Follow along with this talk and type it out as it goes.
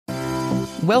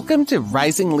Welcome to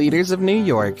Rising Leaders of New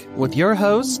York with your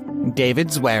host, David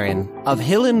Zwerin of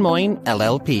Hill & Moyne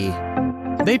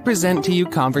LLP. They present to you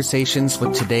conversations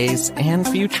with today's and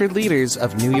future leaders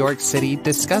of New York City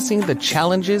discussing the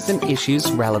challenges and issues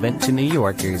relevant to New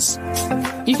Yorkers.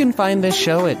 You can find this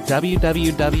show at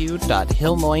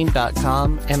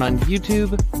www.hillmoyne.com and on YouTube,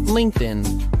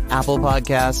 LinkedIn, Apple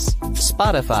Podcasts,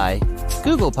 Spotify,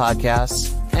 Google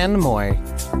Podcasts, and more.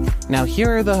 Now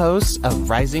here are the hosts of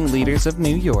Rising Leaders of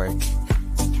New York.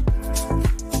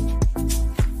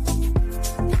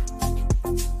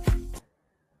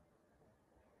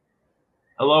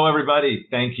 Hello, everybody.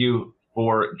 Thank you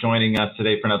for joining us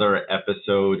today for another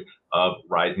episode of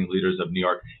Rising Leaders of New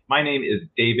York. My name is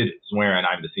David Zwerin.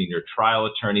 I'm the senior trial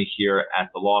attorney here at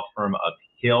the law firm of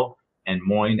Hill &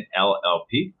 Moyne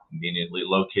LLP, conveniently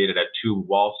located at 2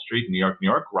 Wall Street, New York,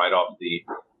 right off the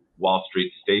Wall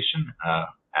Street station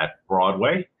at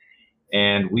Broadway.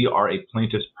 And we are a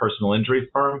plaintiff's personal injury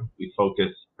firm. We focus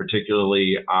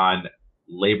particularly on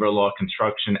labor law,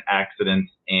 construction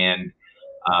accidents, and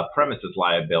premises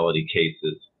liability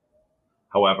cases.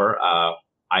 However,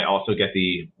 I also get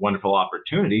the wonderful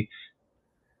opportunity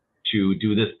to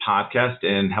do this podcast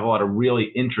and have a lot of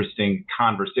really interesting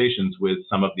conversations with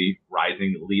some of the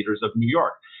rising leaders of New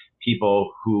York,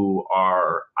 people who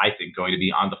are, I think, going to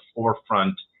be on the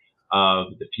forefront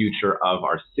of the future of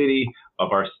our city,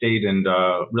 of our state, and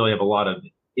really have a lot of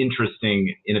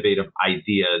interesting, innovative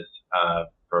ideas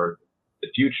for the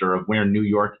future of where New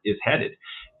York is headed.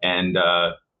 And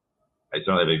I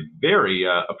certainly have a very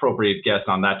appropriate guest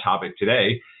on that topic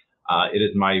today. It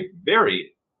is my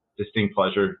very distinct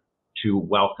pleasure to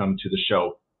welcome to the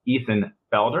show Ethan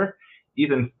Felder.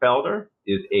 Ethan Felder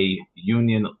is a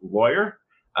union lawyer.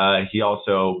 He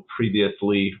also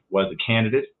previously was a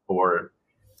candidate for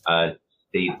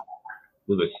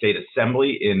state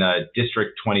assembly in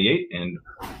District 28 and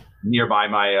nearby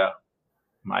my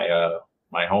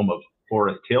home of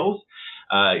Forest Hills.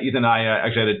 Ethan and I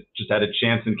actually just had a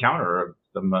chance encounter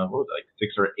some,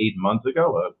 6 or 8 months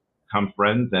ago, become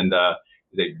friends, and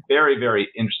he's a very, very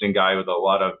interesting guy with a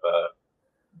lot of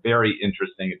very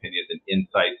interesting opinions and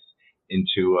insights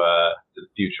into the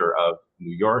future of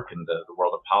New York and the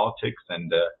world of politics and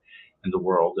the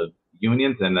world of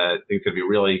unions. And I think it's going to be a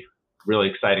really, really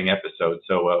exciting episode.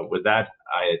 So with that,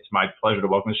 it's my pleasure to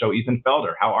welcome to the show Ethan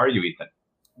Felder. How are you, Ethan?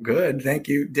 Good. Thank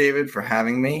you, David, for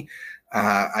having me.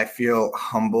 I feel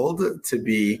humbled to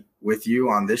be with you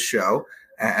on this show,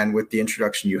 and with the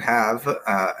introduction you have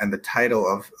and the title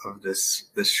of this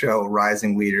show,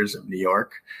 Rising Leaders of New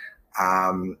York.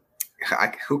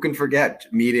 Who can forget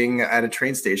meeting at a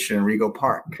train station in Rego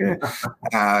Park?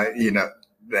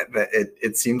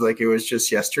 It seems like it was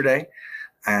just yesterday.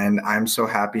 And I'm so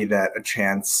happy that a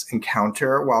chance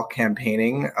encounter while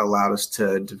campaigning allowed us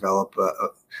to develop a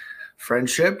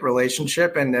friendship,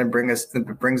 relationship, and then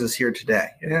brings us here today.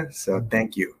 Yeah. So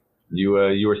thank you. You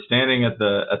were standing at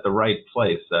the right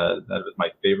place. That was my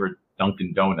favorite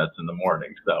Dunkin' Donuts in the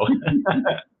morning. So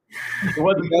it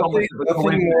wasn't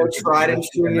nothing more tried and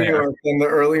true in New York than the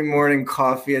early morning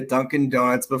coffee at Dunkin'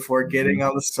 Donuts before getting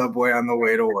on the subway on the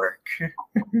way to work.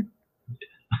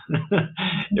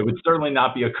 It would certainly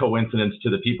not be a coincidence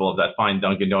to the people of that fine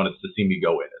Dunkin' Donuts to see me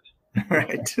go in it.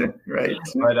 Right.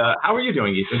 But how are you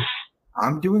doing, Ethan?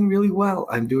 I'm doing really well.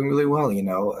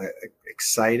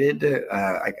 Excited.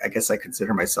 I guess I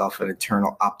consider myself an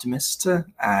eternal optimist,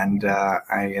 and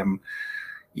I am,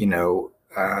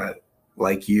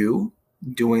 like you,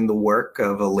 doing the work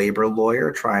of a labor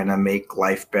lawyer, trying to make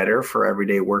life better for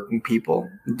everyday working people,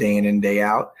 day in and day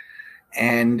out.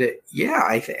 And yeah,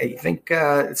 I think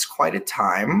it's quite a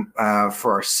time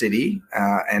for our city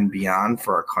and beyond,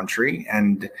 for our country.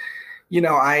 And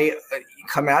I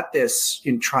come at this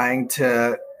in trying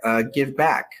to give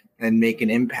back and make an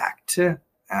impact.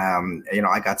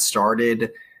 I got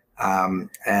started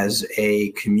as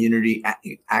a community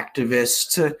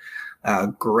activist,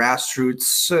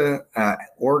 grassroots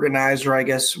organizer, I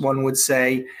guess one would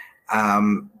say,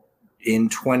 in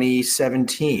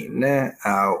 2017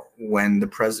 when the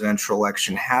presidential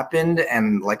election happened.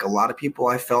 And like a lot of people,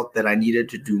 I felt that I needed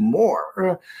to do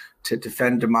more to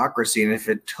defend democracy. And if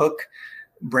it took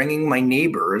bringing my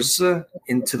neighbors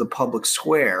into the public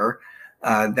square,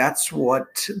 that's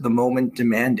what the moment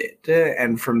demanded.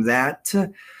 And from that,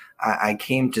 I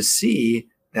came to see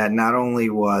that not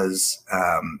only was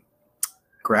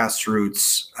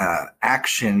grassroots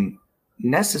action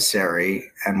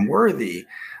necessary and worthy,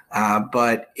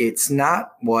 but it's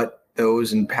not what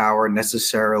those in power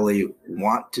necessarily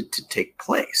wanted to take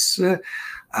place.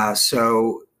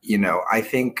 So, I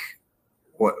think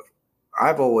what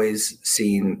I've always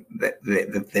seen that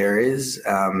there is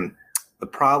the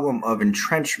problem of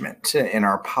entrenchment in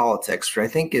our politics, which I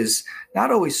think is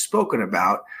not always spoken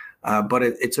about, but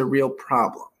it's a real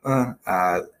problem.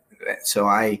 So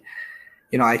I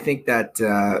think that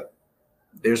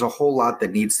there's a whole lot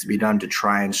that needs to be done to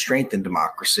try and strengthen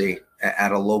democracy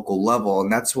at a local level,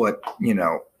 and that's what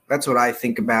I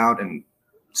think about, and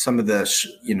some of the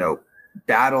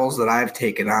battles that I've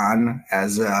taken on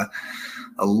as a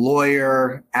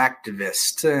lawyer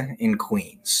activist in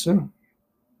Queens.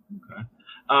 Okay.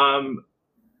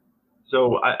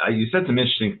 So you said some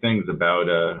interesting things about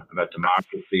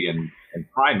democracy and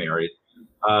primaries.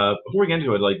 Before we get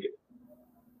into it,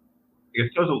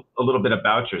 tell us a little bit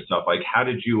about yourself. Like, how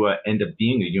did you end up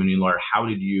being a union lawyer? How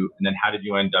did you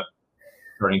end up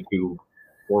starting to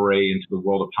foray into the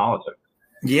world of politics?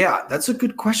 Yeah, that's a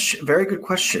good question. Very good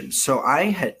question. So I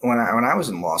had when I was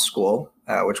in law school,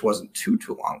 which wasn't too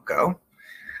long ago,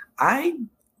 I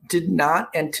did not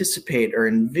anticipate or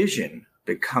envision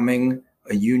becoming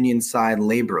a union side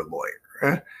labor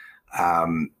lawyer.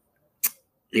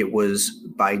 It was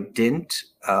by dint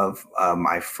of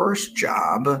my first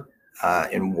job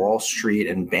in Wall Street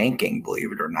and banking,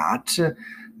 believe it or not,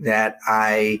 that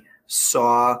I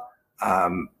saw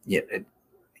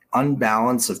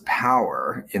unbalance of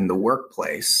power in the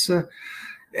workplace.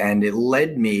 And it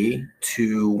led me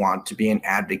to want to be an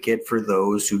advocate for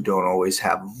those who don't always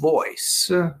have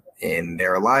voice in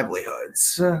their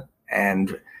livelihoods.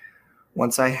 And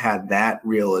once I had that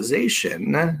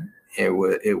realization,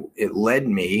 it led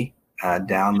me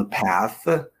down the path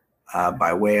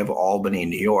by way of Albany,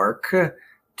 New York,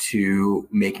 to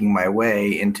making my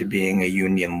way into being a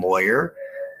union lawyer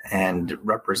and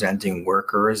representing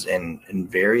workers in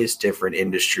various different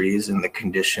industries and the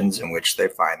conditions in which they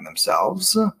find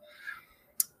themselves.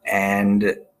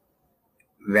 And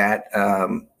that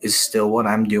is still what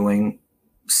I'm doing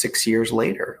 6 years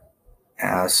later.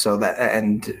 So that's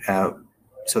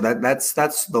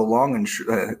the long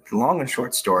and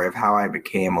short story of how I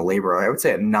became a laborer. I would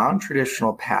say a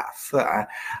non-traditional path.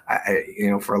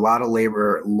 For a lot of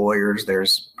labor lawyers,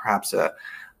 there's perhaps a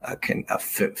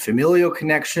familial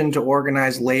connection to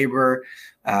organized labor.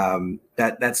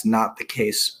 That's not the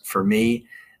case for me.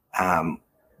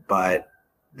 But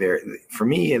for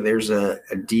me, there's a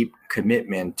deep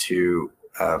commitment to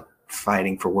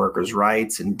fighting for workers'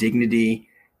 rights and dignity,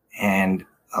 and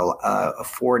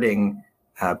affording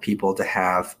people to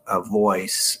have a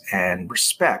voice and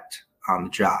respect on the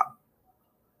job.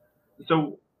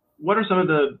 So what are some of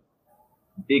the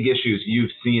big issues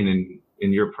you've seen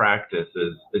in your practice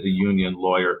as a union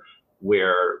lawyer,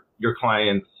 where your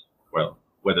clients, well,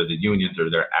 whether the unions or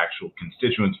their actual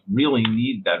constituents, really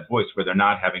need that voice, where they're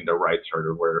not having their rights heard,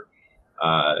 or where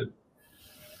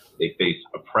they face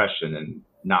oppression and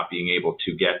not being able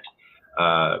to get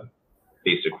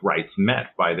basic rights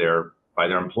met by their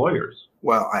employers?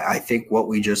 Well, I think what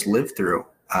we just lived through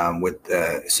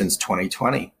since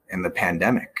 2020 and the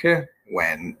pandemic,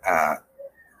 when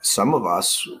some of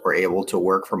us were able to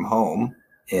work from home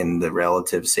in the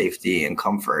relative safety and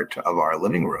comfort of our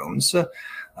living rooms,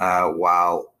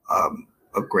 while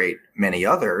a great many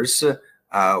others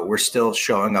were still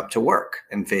showing up to work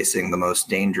and facing the most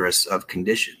dangerous of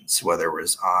conditions, whether it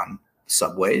was on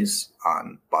subways,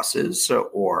 on buses,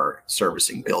 or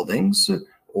servicing buildings,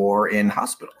 or in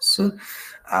hospitals.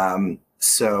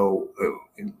 So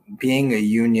being a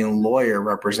union lawyer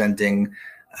representing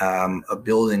a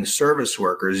building service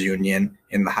workers union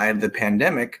in the height of the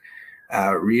pandemic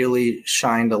really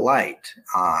shined a light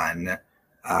on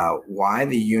why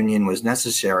the union was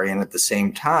necessary, and at the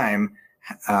same time,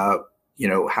 how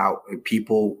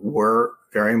people were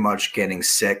very much getting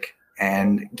sick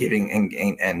and and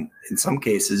in some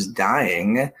cases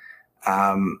dying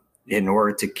in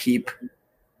order to keep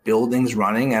buildings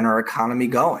running and our economy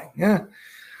going. Yeah.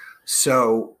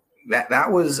 So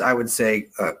that was, I would say,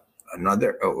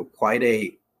 quite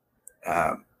a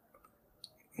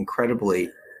incredibly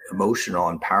emotional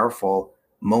and powerful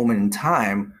moment in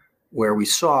time, where we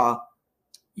saw,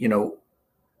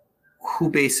 who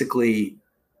basically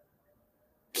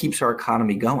keeps our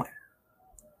economy going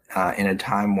in a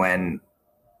time when,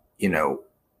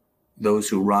 those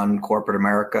who run corporate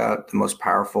America, the most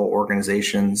powerful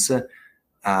organizations,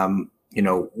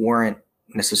 weren't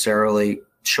necessarily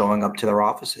showing up to their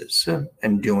offices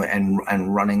and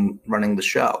running the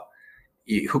show.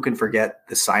 Who can forget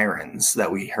the sirens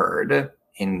that we heard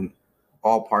in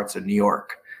all parts of New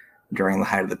York during the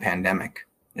height of the pandemic,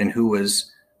 and who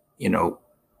was,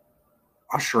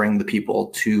 ushering the people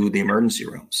to the emergency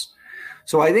rooms?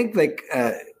 So I think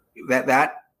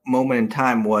that moment in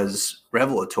time was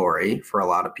revelatory for a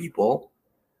lot of people,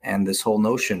 and this whole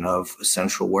notion of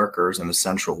essential workers and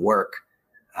essential work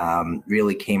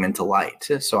really came into light.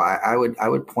 So I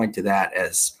would point to that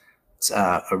as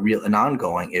an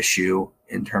ongoing issue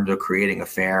in terms of creating a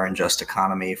fair and just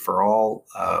economy for all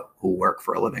who work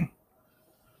for a living.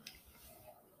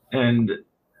 And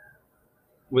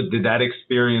did that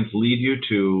experience lead you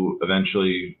to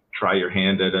eventually try your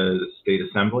hand at a state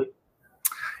assembly?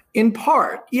 In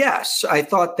part, yes. I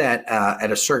thought that at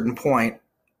a certain point,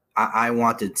 I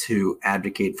wanted to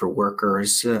advocate for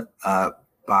workers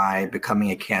by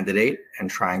becoming a candidate and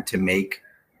trying to make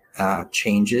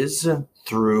changes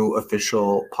through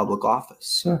official public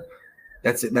office.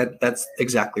 That's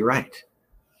exactly right.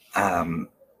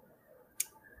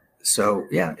 So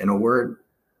yeah, in a word,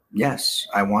 yes,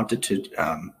 I wanted to.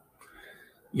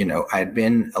 I had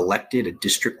been elected a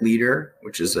district leader,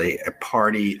 which is a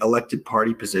elected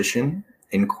party position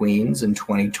in Queens in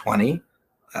 2020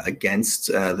 against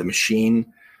the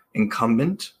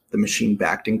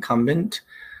machine-backed incumbent.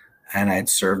 And I had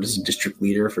served as a district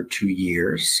leader for 2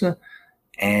 years.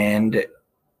 And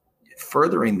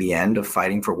furthering the end of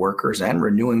fighting for workers and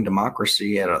renewing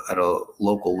democracy at a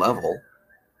local level,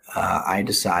 I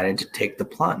decided to take the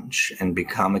plunge and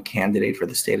become a candidate for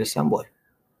the state assembly.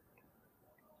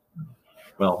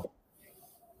 Well,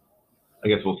 I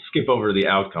guess we'll skip over the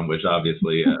outcome, which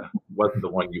obviously wasn't the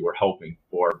one you were hoping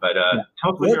for. But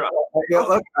tell us what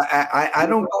look, I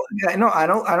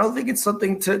don't think it's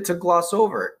something to gloss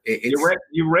over.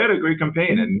 You ran a great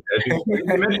campaign, and as you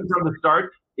mentioned from the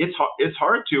start, it's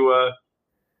hard to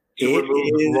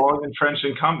remove long entrenched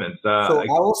incumbents.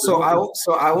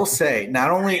 I will say,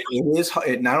 not only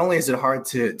is it hard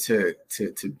to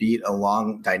beat a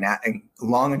long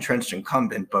entrenched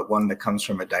incumbent, but one that comes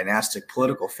from a dynastic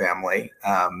political family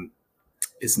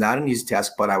is not an easy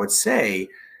task. But I would say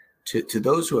to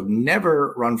those who have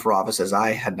never run for office, as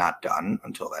I had not done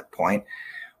until that point,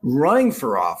 running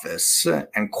for office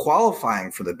and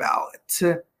qualifying for the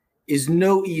ballot is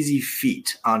no easy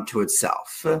feat unto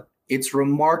itself. It's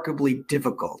remarkably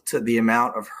difficult, the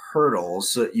amount of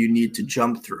hurdles you need to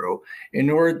jump through in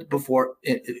order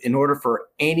for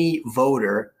any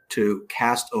voter to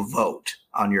cast a vote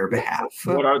on your behalf.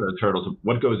 What are those hurdles?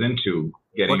 What goes into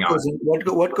getting on?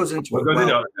 What goes into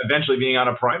eventually being on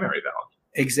a primary ballot?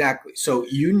 Exactly. So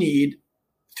you need,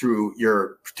 through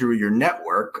your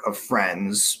network of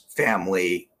friends,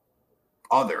 family,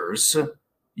 others,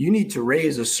 you need to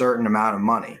raise a certain amount of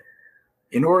money.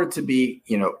 In order to be,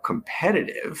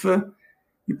 competitive,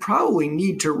 you probably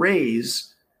need to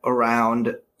raise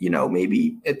around,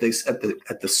 maybe at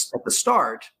the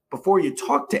start, before you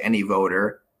talk to any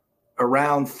voter,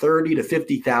 around $30,000 to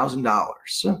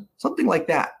 $50,000, something like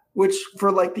that. Which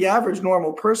for like the average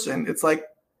normal person, it's like,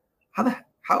 how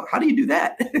do you do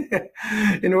that?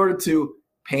 In order to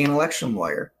pay an election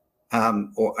lawyer,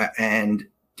 and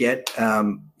get a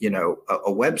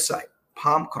website,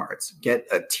 palm cards, get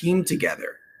a team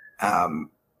together,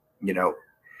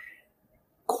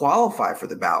 qualify for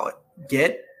the ballot,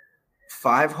 get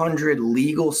 500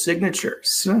 legal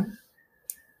signatures.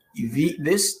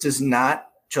 This does not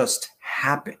just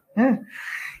happen.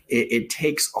 It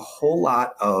takes a whole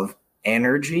lot of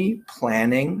energy,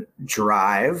 planning,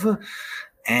 drive,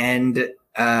 and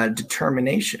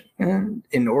determination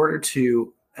in order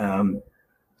to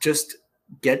just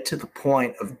get to the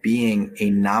point of being a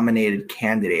nominated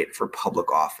candidate for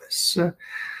public office.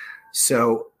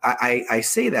 So I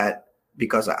say that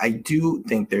because I do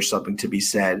think there's something to be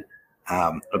said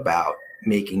about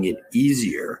making it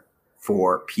easier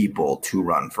for people to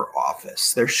run for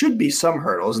office. There should be some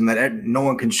hurdles, and that no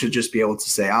one should just be able to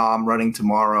say, "Oh, I'm running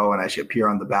tomorrow, and I should appear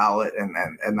on the ballot," and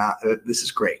not. This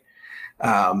is great,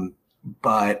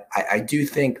 but I do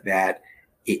think that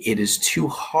it is too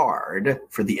hard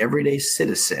for the everyday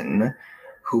citizen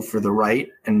who, for the right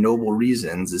and noble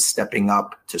reasons, is stepping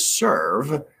up to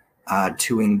serve,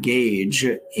 to engage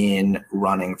in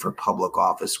running for public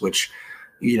office, which,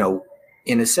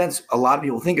 in a sense, a lot of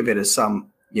people think of it as some,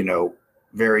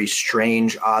 very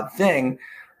strange, odd thing.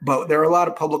 But there are a lot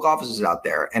of public offices out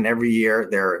there, and every year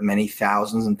there are many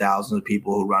thousands and thousands of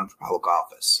people who run for public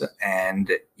office. And,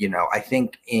 I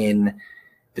think in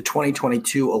the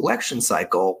 2022 election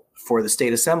cycle for the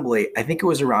state assembly, I think it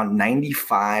was around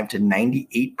 95 to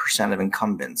 98% of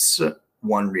incumbents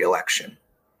won re-election.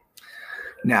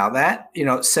 Now that,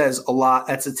 says a lot,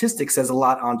 that statistic says a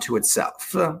lot onto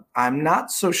itself. I'm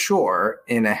not so sure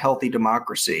in a healthy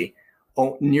democracy,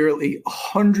 nearly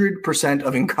 100%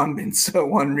 of incumbents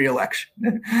won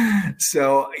re-election.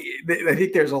 So I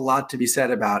think there's a lot to be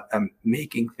said about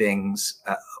making things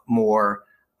more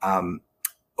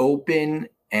open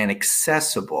and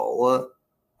accessible,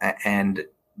 and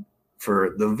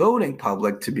for the voting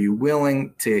public to be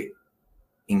willing to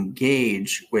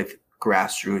engage with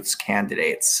grassroots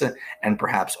candidates and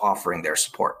perhaps offering their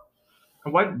support.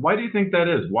 Why do you think that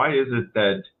is? Why is it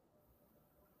that,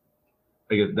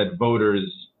 I guess, that voters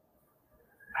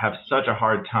have such a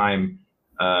hard time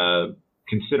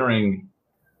considering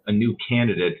a new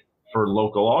candidate for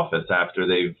local office after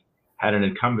they've had an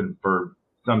incumbent for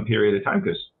some period of time?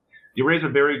 Because you raise a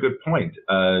very good point.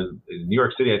 New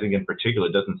York City, I think in particular,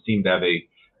 doesn't seem to have a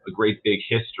great big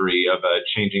history of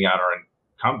changing out our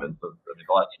incumbents. I mean,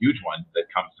 the last huge one that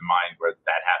comes to mind where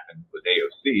that happened with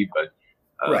AOC, but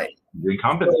right. The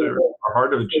incumbents are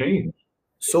hard to change.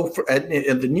 So at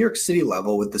the New York City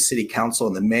level, with the city council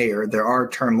and the mayor, there are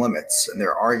term limits, and there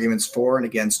are arguments for and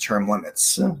against term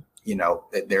limits. You know,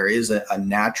 there is a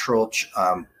natural,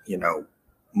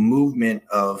 movement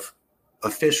of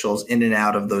officials in and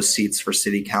out of those seats for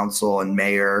city council and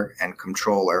mayor and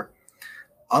comptroller,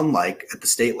 unlike at the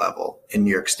state level in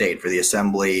New York State for the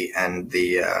assembly and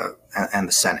the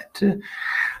Senate.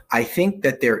 I think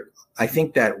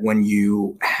that when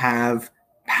you have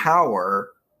power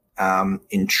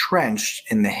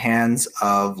entrenched in the hands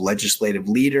of legislative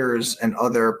leaders and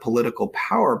other political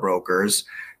power brokers,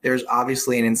 there's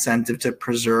obviously an incentive to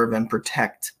preserve and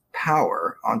protect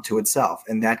power onto itself.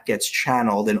 And that gets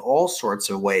channeled in all sorts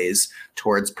of ways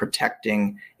towards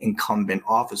protecting incumbent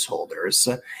office holders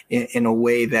in a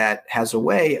way that has a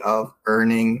way of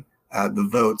earning the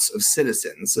votes of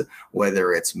citizens,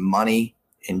 whether it's money,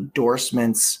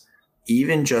 endorsements,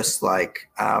 even just like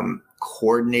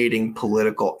coordinating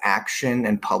political action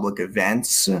and public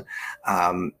events.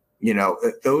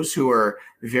 Those who are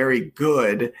very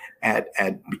good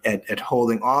at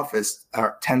holding office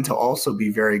tend to also be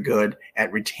very good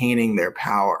at retaining their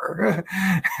power,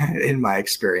 in my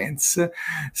experience.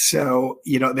 So,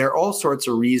 there are all sorts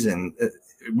of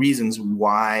reasons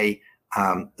why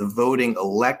the voting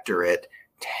electorate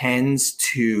tends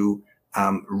to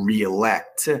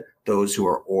reelect those who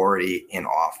are already in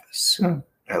office,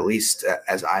 at least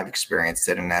as I've experienced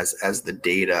it and as the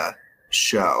data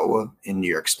show in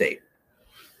New York State.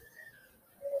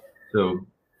 So,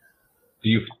 do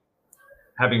you,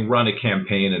 having run a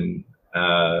campaign and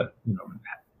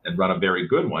run a very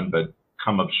good one, but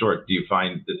come up short, do you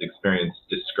find this experience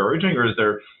discouraging, or is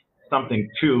there something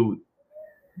to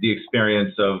the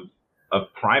experience of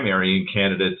primarying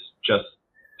candidates just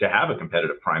to have a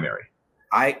competitive primary?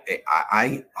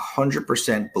 I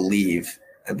 100% believe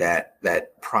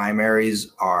that primaries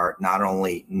are not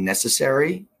only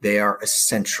necessary, they are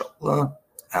essential.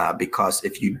 Because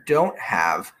if you don't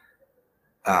have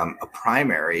a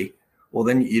primary, well,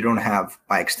 then you don't have,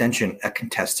 by extension, a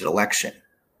contested election.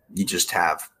 You just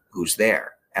have who's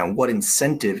there. And what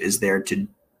incentive is there to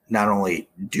not only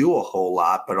do a whole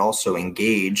lot, but also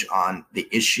engage on the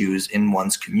issues in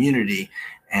one's community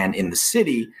and in the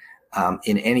city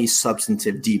in any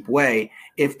substantive, deep way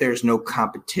if there's no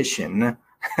competition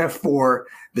for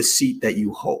the seat that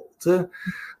you hold?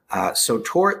 So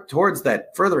towards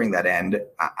that, furthering that end,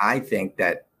 I think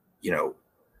that,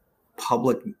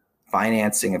 public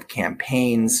financing of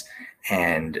campaigns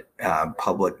and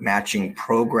public matching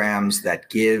programs that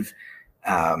give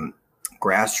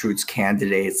grassroots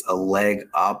candidates a leg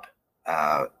up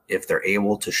if they're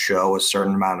able to show a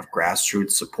certain amount of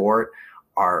grassroots support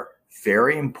are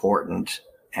very important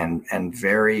and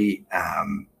very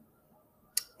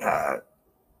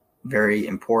very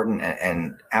important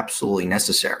and absolutely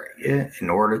necessary in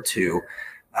order to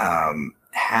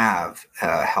have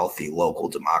a healthy local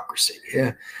democracy.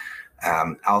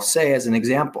 I'll say, as an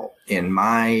example, in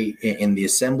the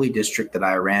assembly district that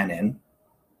I ran in,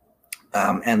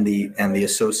 and the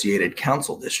associated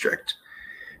council district,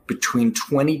 between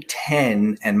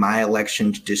 2010 and my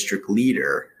election to district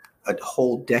leader, a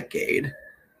whole decade,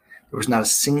 there was not a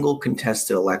single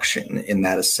contested election in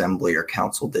that assembly or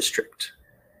council district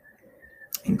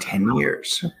in 10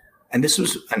 years. And this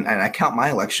was, and I count my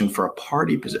election for a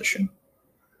party position.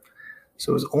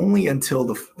 So it was only until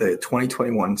the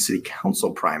 2021 city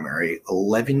council primary,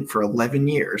 11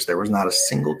 years, there was not a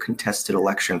single contested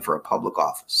election for a public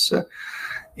office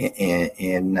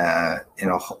in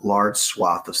a large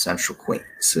swath of central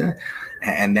Queens.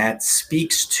 And that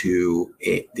speaks to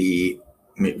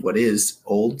what is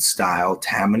old style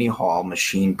Tammany Hall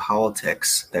machine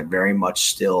politics that very much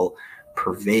still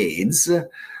pervades,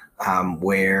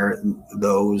 where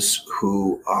those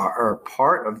who are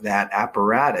part of that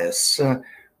apparatus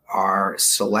are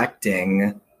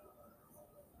selecting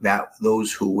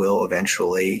those who will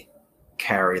eventually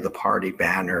carry the party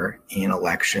banner in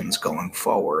elections going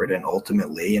forward, and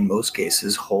ultimately, in most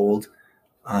cases, hold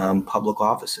public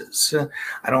offices.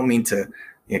 I don't mean to,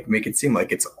 make it seem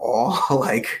like it's all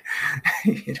like,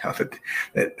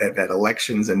 that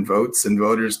elections and votes and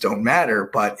voters don't matter.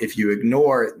 But if you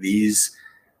ignore these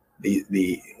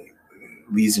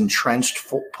entrenched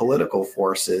political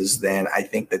forces, then I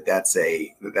think that's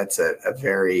a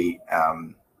very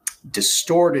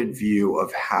distorted view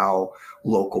of how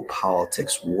local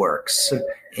politics works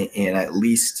in at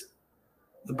least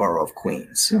the borough of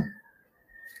Queens.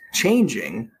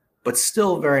 Changing, but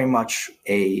still very much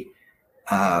a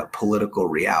political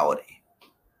reality.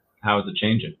 How is it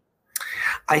changing?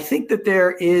 I think that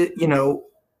there is,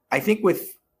 I think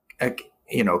with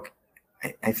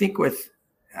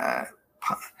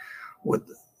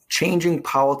changing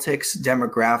politics,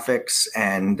 demographics,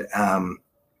 and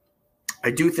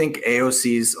I do think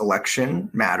AOC's election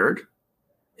mattered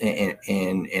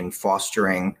in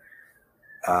fostering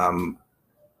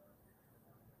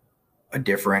a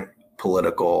different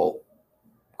political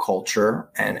culture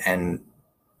and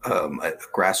a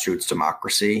grassroots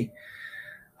democracy.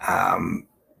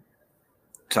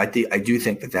 So I do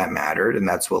think that mattered, and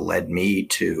that's what led me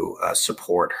to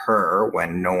support her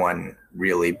when no one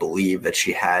really believed that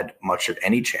she had much of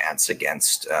any chance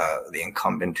against the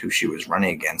incumbent who she was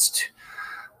running against.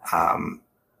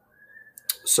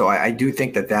 So I do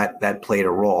think that played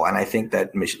a role, and I think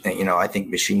that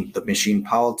the machine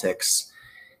politics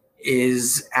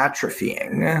is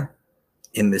atrophying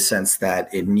in the sense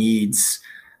that it needs.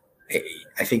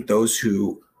 I think those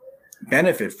who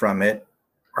benefit from it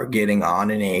are getting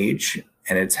on in age,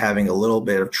 and it's having a little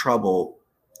bit of trouble,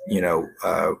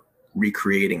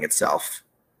 recreating itself.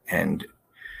 And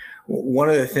one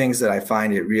of the things that I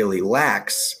find it really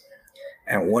lacks,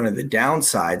 and one of the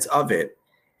downsides of it,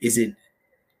 is it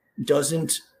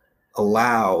doesn't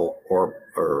allow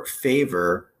or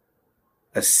favor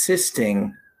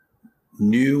assisting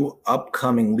new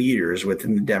upcoming leaders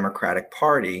within the Democratic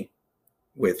Party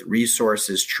with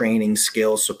resources, training,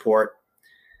 skills, support.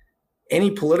 Any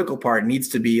political party needs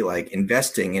to be like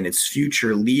investing in its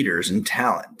future leaders and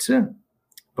talent.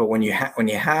 But when you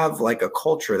have like a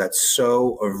culture that's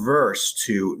so averse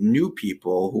to new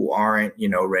people who aren't,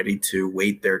 ready to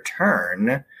wait their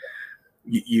turn,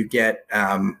 you get,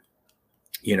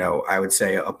 I would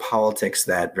say a politics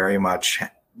that very much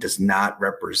does not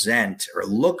represent or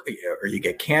you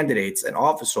get candidates and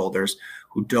office holders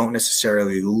who don't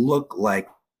necessarily look like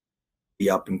the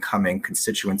up and coming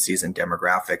constituencies and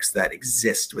demographics that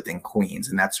exist within Queens.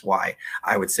 And that's why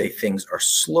I would say things are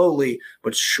slowly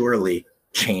but surely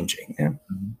changing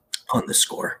on the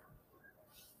score.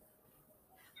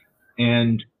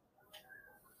 And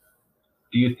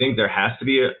do you think there has to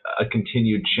be a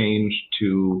continued change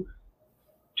to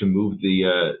move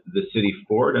the city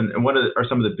forward? And what are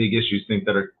some of the big issues you think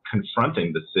that are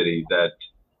confronting the city that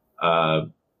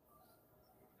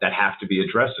have to be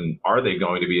addressed, and are they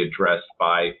going to be addressed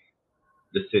by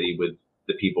the city with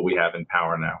the people we have in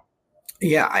power now?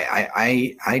 Yeah,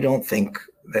 I don't think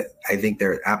that. I think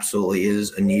there absolutely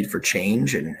is a need for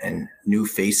change and new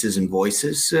faces and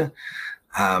voices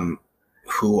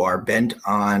who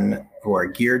are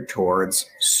geared towards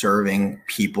serving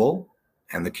people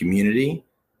and the community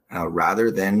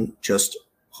rather than just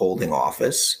holding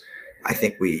office. I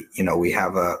think we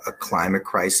have a climate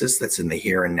crisis that's in the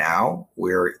here and now.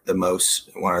 We're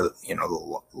one of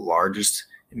the largest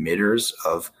emitters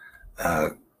of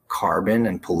carbon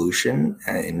and pollution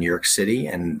in New York City,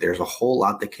 and there's a whole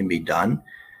lot that can be done,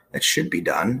 that should be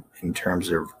done in terms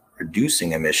of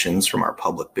reducing emissions from our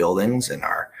public buildings and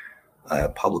our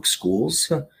public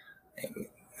schools,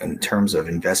 in terms of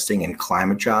investing in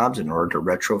climate jobs in order to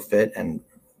retrofit and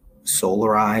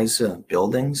solarize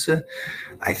buildings.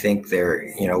 I think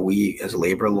we as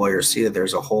labor lawyers see that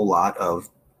there's a whole lot of,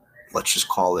 let's just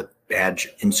call it bad,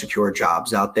 insecure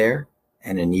jobs out there,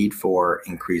 and a need for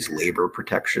increased labor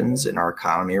protections in our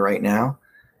economy right now.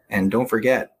 And don't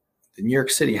forget, New York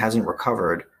City hasn't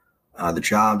recovered the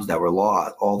jobs that were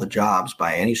lost, all the jobs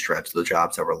by any stretch, the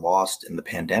jobs that were lost in the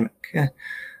pandemic.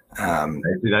 I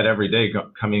see that every day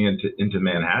coming into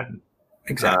Manhattan.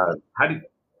 Exactly.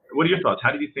 What are your thoughts?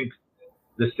 How do you think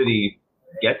the city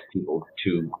gets people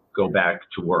to go back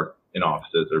to work in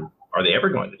offices, or are they ever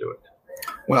going to do it?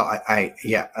 Well,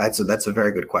 that's a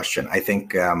very good question. I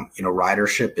think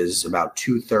ridership is about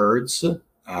 2/3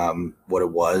 what it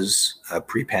was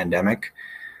pre-pandemic.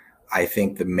 I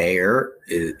think the mayor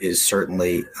is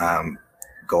certainly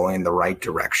going in the right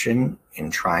direction in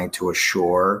trying to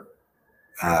assure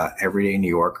everyday New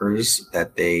Yorkers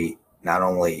that they not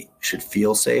only should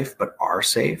feel safe, but are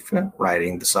safe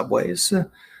riding the subways.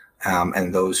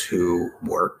 And those who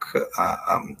work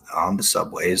on the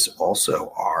subways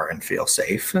also are and feel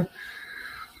safe.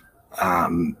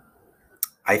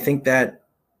 I I think that,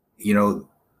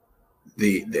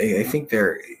 I think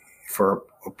there, for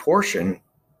a portion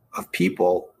of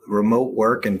people, remote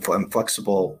work and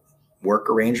flexible work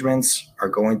arrangements are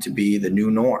going to be the new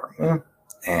norm.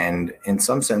 And in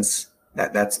some sense,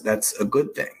 that's a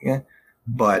good thing.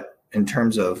 But in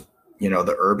terms of,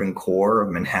 the urban core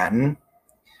of Manhattan,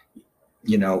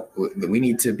 we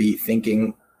need to be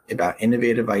thinking about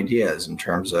innovative ideas in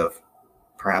terms of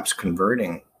perhaps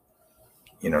converting,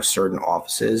 certain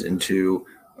offices into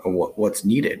what's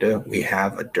needed. We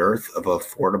have a dearth of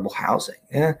affordable housing,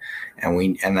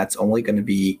 and that's only going to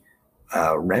be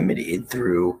remedied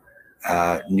through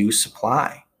new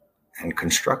supply and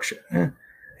construction.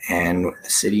 And the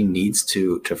city needs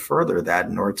to further that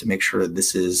in order to make sure that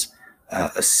this is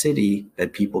a city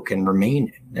that people can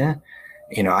remain in.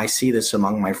 I see this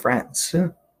among my friends,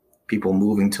 people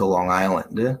moving to Long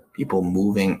Island, people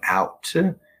moving out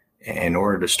in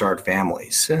order to start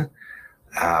families.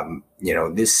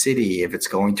 This city, if it's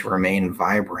going to remain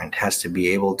vibrant, has to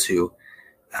be able to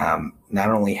not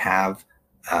only have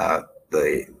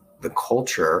the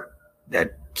culture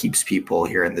that keeps people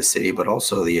here in the city, but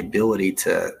also the ability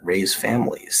to raise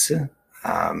families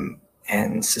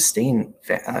and sustain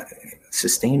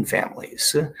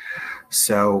families.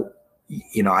 So,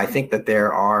 I think that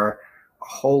there are a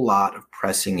whole lot of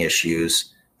pressing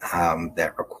issues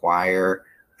that require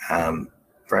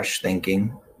fresh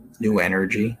thinking, new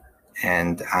energy,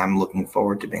 and I'm looking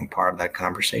forward to being part of that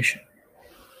conversation.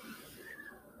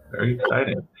 Very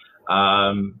exciting.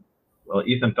 Well,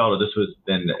 Ethan Felder, this has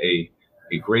been a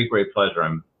great pleasure.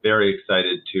 I'm very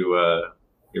excited to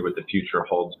hear what the future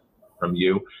holds from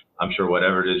you. I'm sure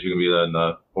whatever it is, you're going to be on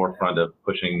the forefront of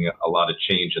pushing a lot of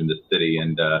change in the city,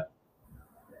 and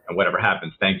whatever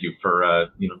happens, thank you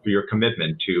for your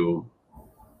commitment to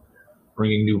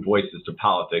bringing new voices to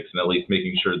politics, and at least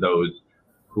making sure those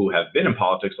who have been in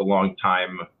politics a long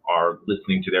time are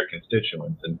listening to their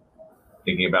constituents and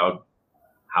thinking about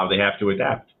how they have to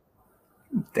adapt.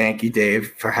 Thank you,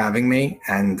 Dave, for having me.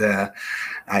 And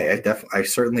I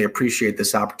certainly appreciate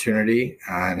this opportunity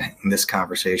and this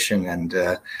conversation. And,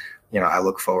 I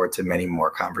look forward to many more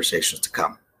conversations to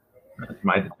come. It's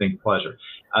my distinct pleasure.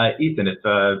 Ethan, if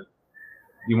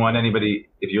you want anybody,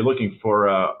 if you're looking for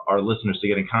our listeners to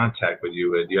get in contact with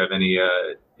you, do you have any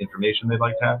information they'd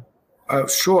like to have?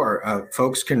 Sure.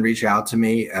 Folks can reach out to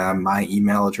me. My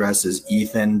email address is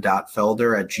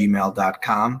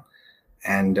ethan.felder@gmail.com.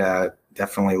 And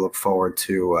definitely look forward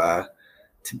to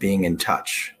being in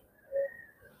touch.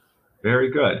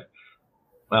 Very good.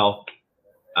 Well,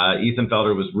 Ethan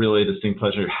Felder, was really a distinct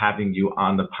pleasure having you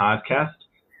on the podcast.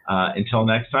 Until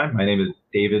next time, my name is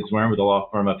David Zwerin with the law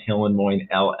firm of Hill & Moyne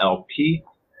LLP,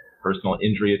 personal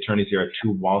injury attorneys here at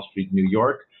 2 Wall Street, New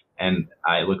York. And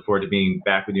I look forward to being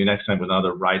back with you next time with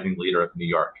another rising leader of New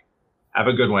York. Have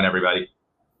a good one, everybody.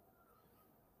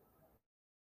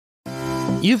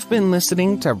 You've been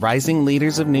listening to Rising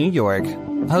Leaders of New York,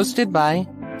 hosted by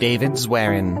David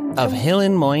Zwerin of Hill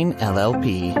 & Moyne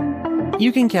LLP.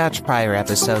 You can catch prior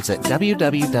episodes at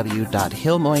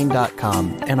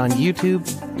www.hillmoyne.com and on YouTube,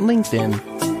 LinkedIn,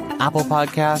 Apple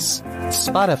Podcasts,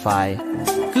 Spotify,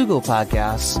 Google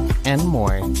Podcasts, and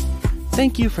more.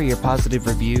 Thank you for your positive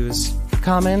reviews,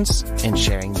 comments, and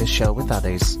sharing this show with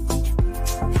others.